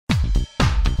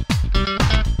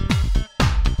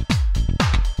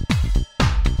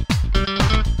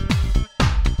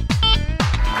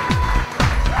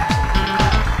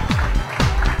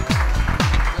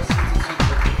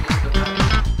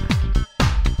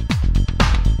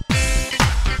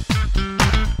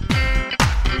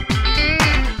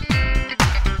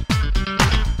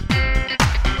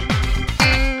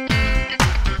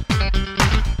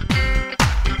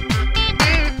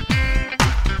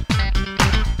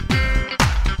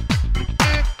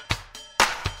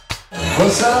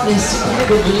Bonsoir, merci beaucoup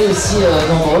d'être venus aussi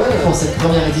nombreux pour cette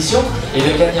première édition. Et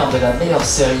le gagnant de la meilleure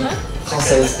série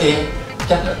française est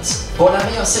pour la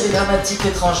meilleure série dramatique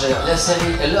étrangère, la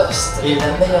série Lost, et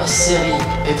la meilleure série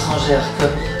étrangère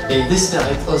est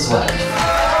Desperate Housewives.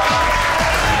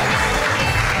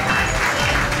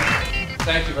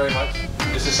 Thank you very much.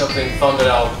 This is something fun that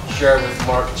I'll share with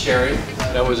Mark Cherry.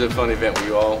 That was a fun event. Were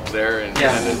you all there and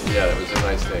attended? Yeah, that was a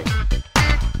nice thing.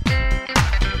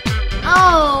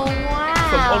 Oh, wow.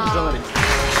 From all the journalists.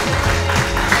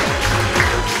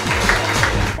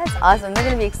 That's awesome. They're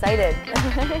going to be excited.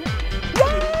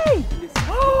 Yay!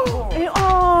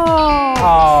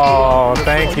 Oh,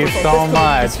 thank you so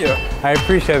much. I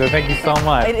appreciate it. Thank you so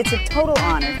much. It's a total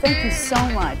honor. Thank you so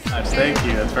much. Thank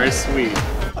you. That's very sweet.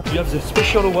 You have the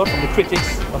special award from the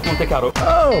critics of Monte-Carlo.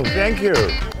 Oh, thank you.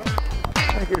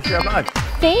 Thank you so much.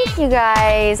 Thank you,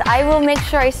 guys. I will make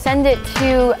sure I send it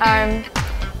to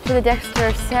the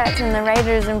Dexter set and the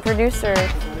writers and producers.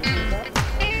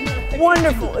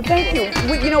 Wonderful. Thank you.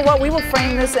 You know what? We will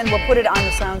frame this and we'll put it on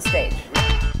the sound stage.